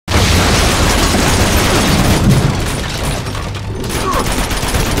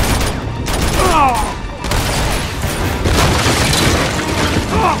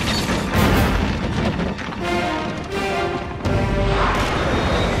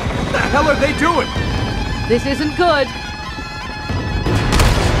hell are they doing? This isn't good.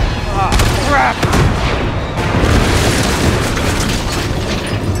 Ah, crap!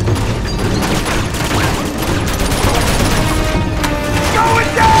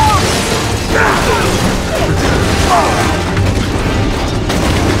 Going down!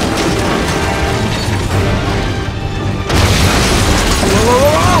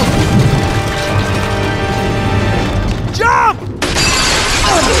 Whoa! Jump!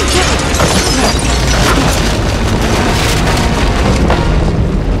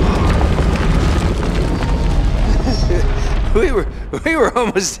 We were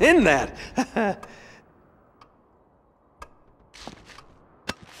almost in that.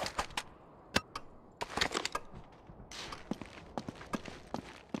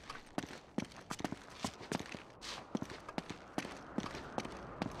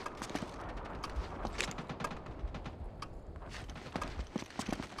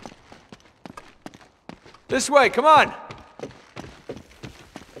 This way, come on!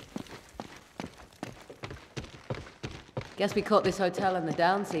 Guess we caught this hotel in the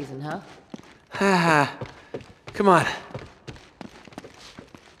down season, huh? Come on.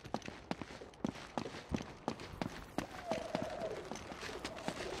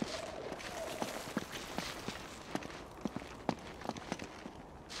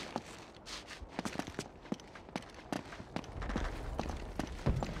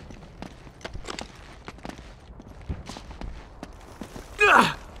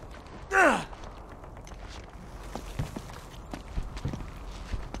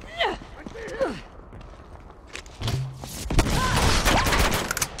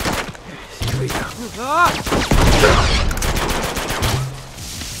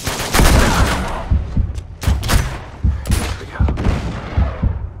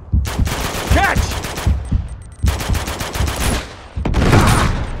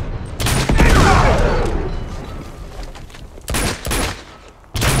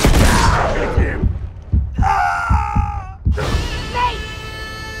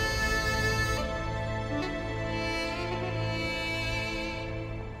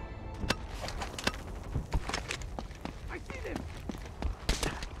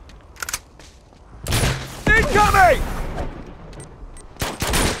 Incoming!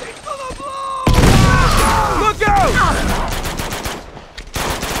 Look out!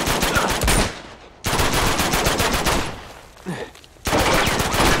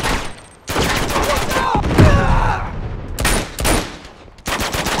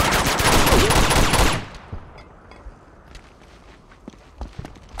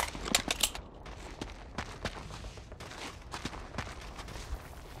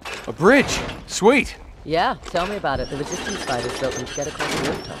 A bridge! Sweet! Yeah, tell me about it. The resistance fighters built them to get across the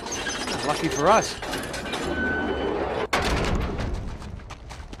rooftop. Lucky for us.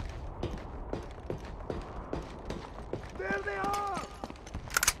 There they are!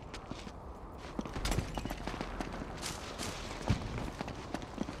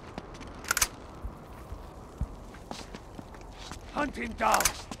 Hunting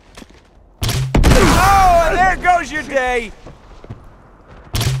dogs! Oh, and there goes your day!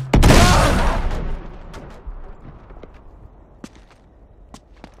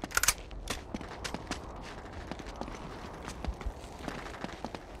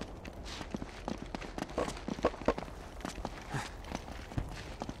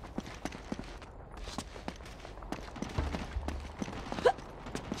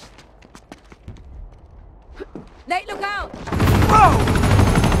 Nate, look out! Whoa!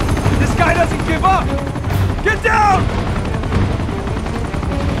 This guy doesn't give up! Get down!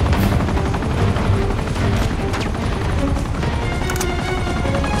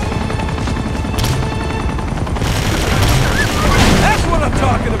 That's what I'm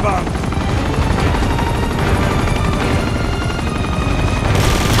talking about!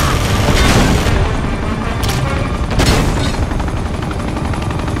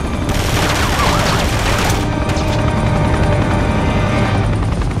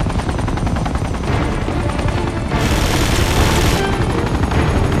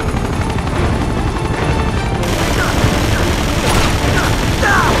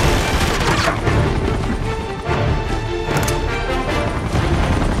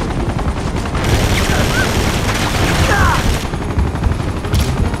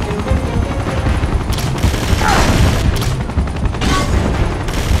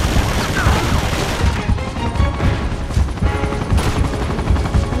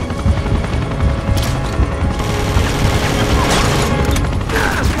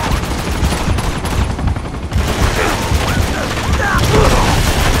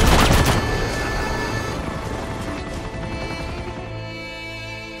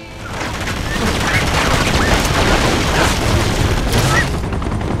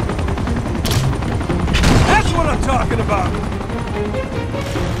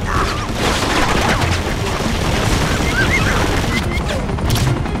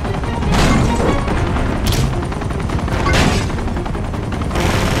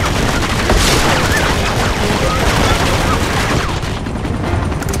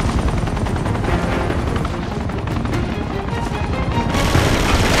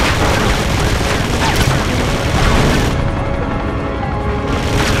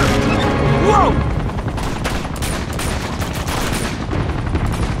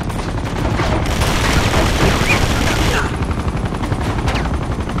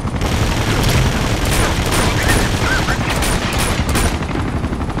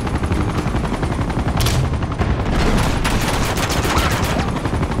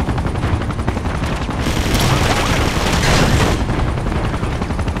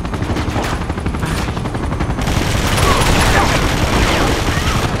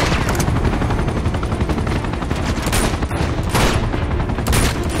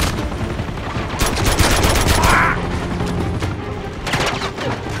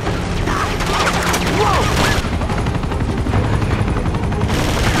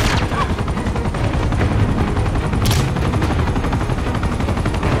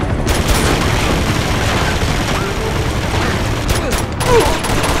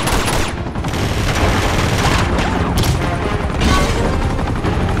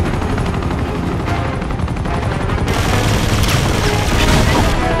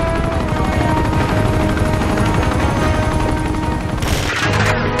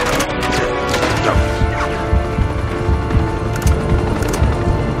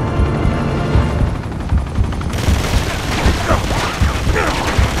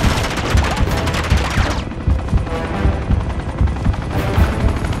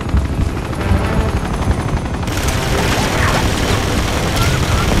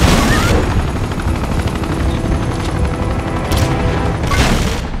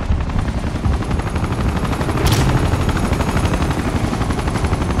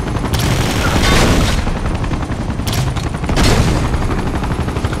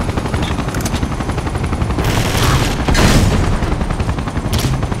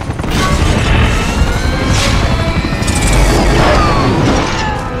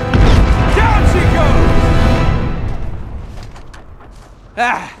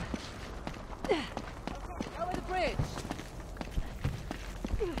 Ah! Over the bridge.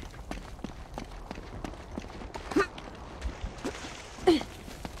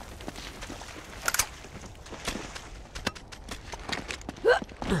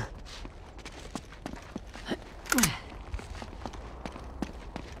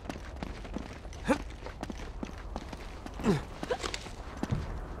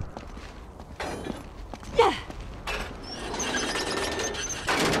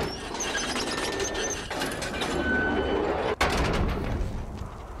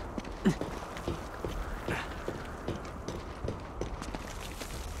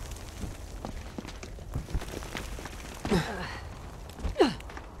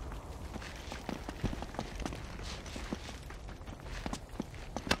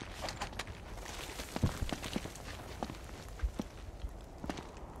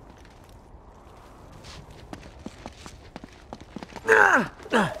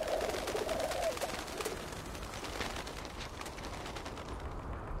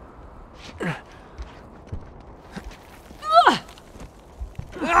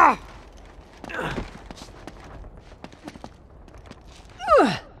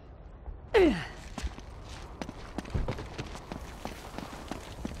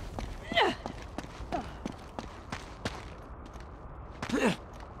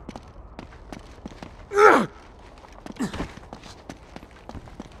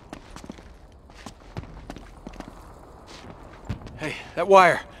 Hey, that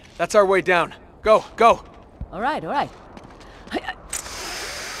wire. That's our way down. Go, go! All right, all right.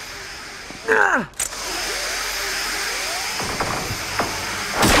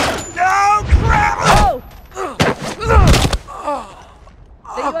 No, crap! Oh!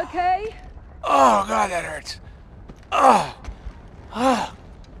 Are you okay? Oh, God, that hurts. Oh. Oh.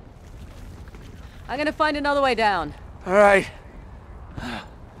 I'm gonna find another way down. All right.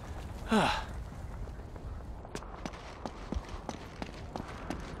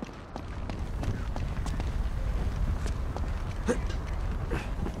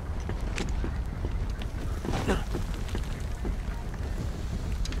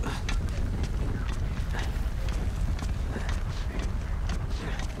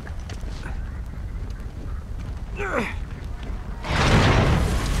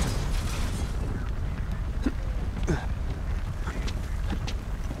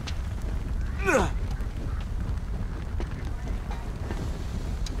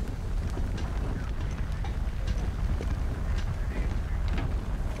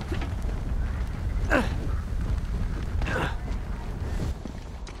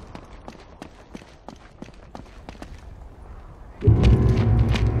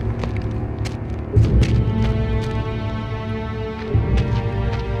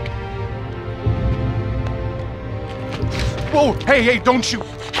 Whoa! Hey, don't shoot!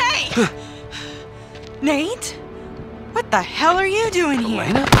 Hey! Nate? What the hell are you doing here?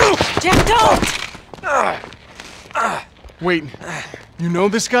 Elena? Jack, don't! Wait, you know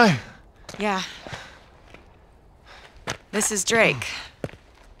this guy? Yeah. This is Drake.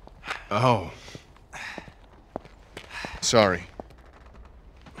 Oh. Sorry.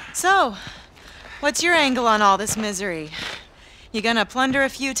 So, what's your angle on all this misery? You gonna plunder a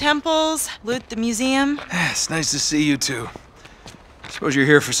few temples, loot the museum? It's nice to see you two. Suppose you're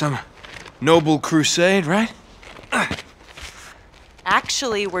here for some noble crusade, right?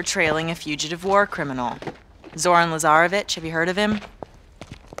 Actually, we're trailing a fugitive war criminal. Zoran Lazarevic, have you heard of him?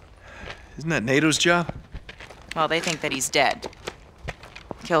 Isn't that NATO's job? Well, they think that he's dead.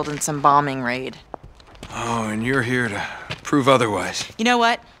 Killed in some bombing raid. Oh, and you're here to prove otherwise. You know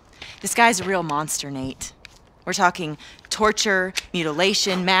what? This guy's a real monster, Nate. We're talking torture,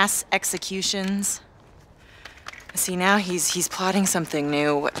 mutilation, mass executions. See, now he's plotting something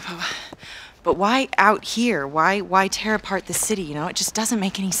new. But why out here? Why tear apart the city, you know? It just doesn't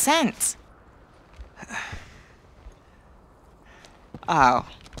make any sense. Oh.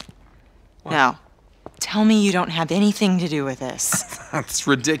 What? No. Tell me you don't have anything to do with this. That's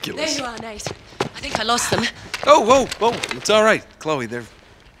ridiculous. There you are, Nate. I think I lost them. Oh, whoa, whoa. It's all right, Chloe. They're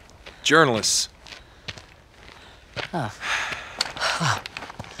journalists. Oh.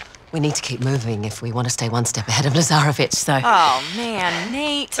 We need to keep moving if we want to stay one step ahead of Lazarevic, so... Oh, man,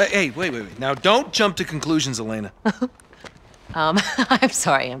 Nate. Hey, wait. Now, don't jump to conclusions, Elena. I'm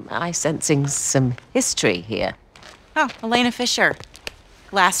sorry, am I sensing some history here? Oh, Elena Fisher.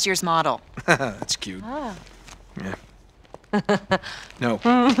 Last year's model. That's cute. Ah. Yeah. No.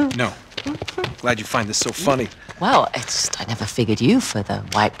 Glad you find this so funny. Well, it's just I never figured you for the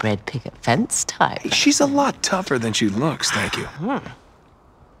white bread picket fence type. Hey, she's a lot tougher than she looks, thank you.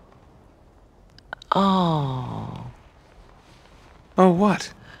 Oh. Oh,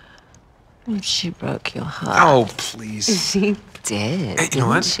 what? She broke your heart. Oh, please. She did, Hey, you know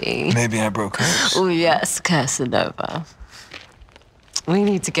what? she? Maybe I broke hers. Oh, yes, Casanova. We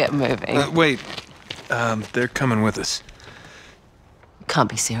need to get moving. Wait. They're coming with us. Can't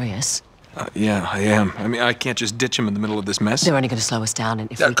be serious. Yeah, I am. I mean, I can't just ditch them in the middle of this mess. They're only going to slow us down,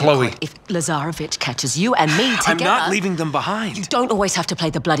 and if we get Chloe. caught, if Lazarovich catches you and me together... I'm not leaving them behind. You don't always have to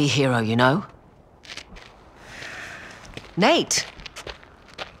play the bloody hero, you know? Nate!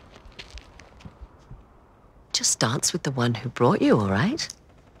 Just dance with the one who brought you, all right?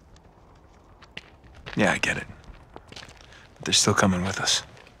 Yeah, I get it. But they're still coming with us.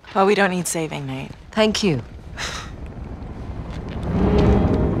 Well, we don't need saving, Nate. Thank you.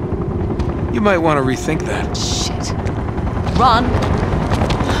 You might want to rethink that. Shit. Run!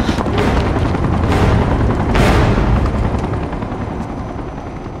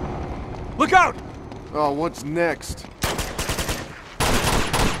 Look out! Oh, what's next?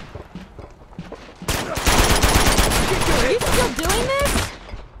 Are you still doing this?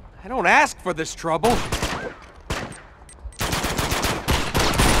 I don't ask for this trouble.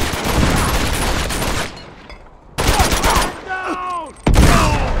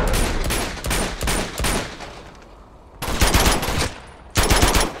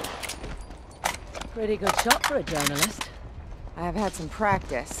 Pretty good shot for a journalist. I've had some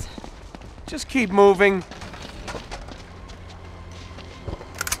practice. Just keep moving.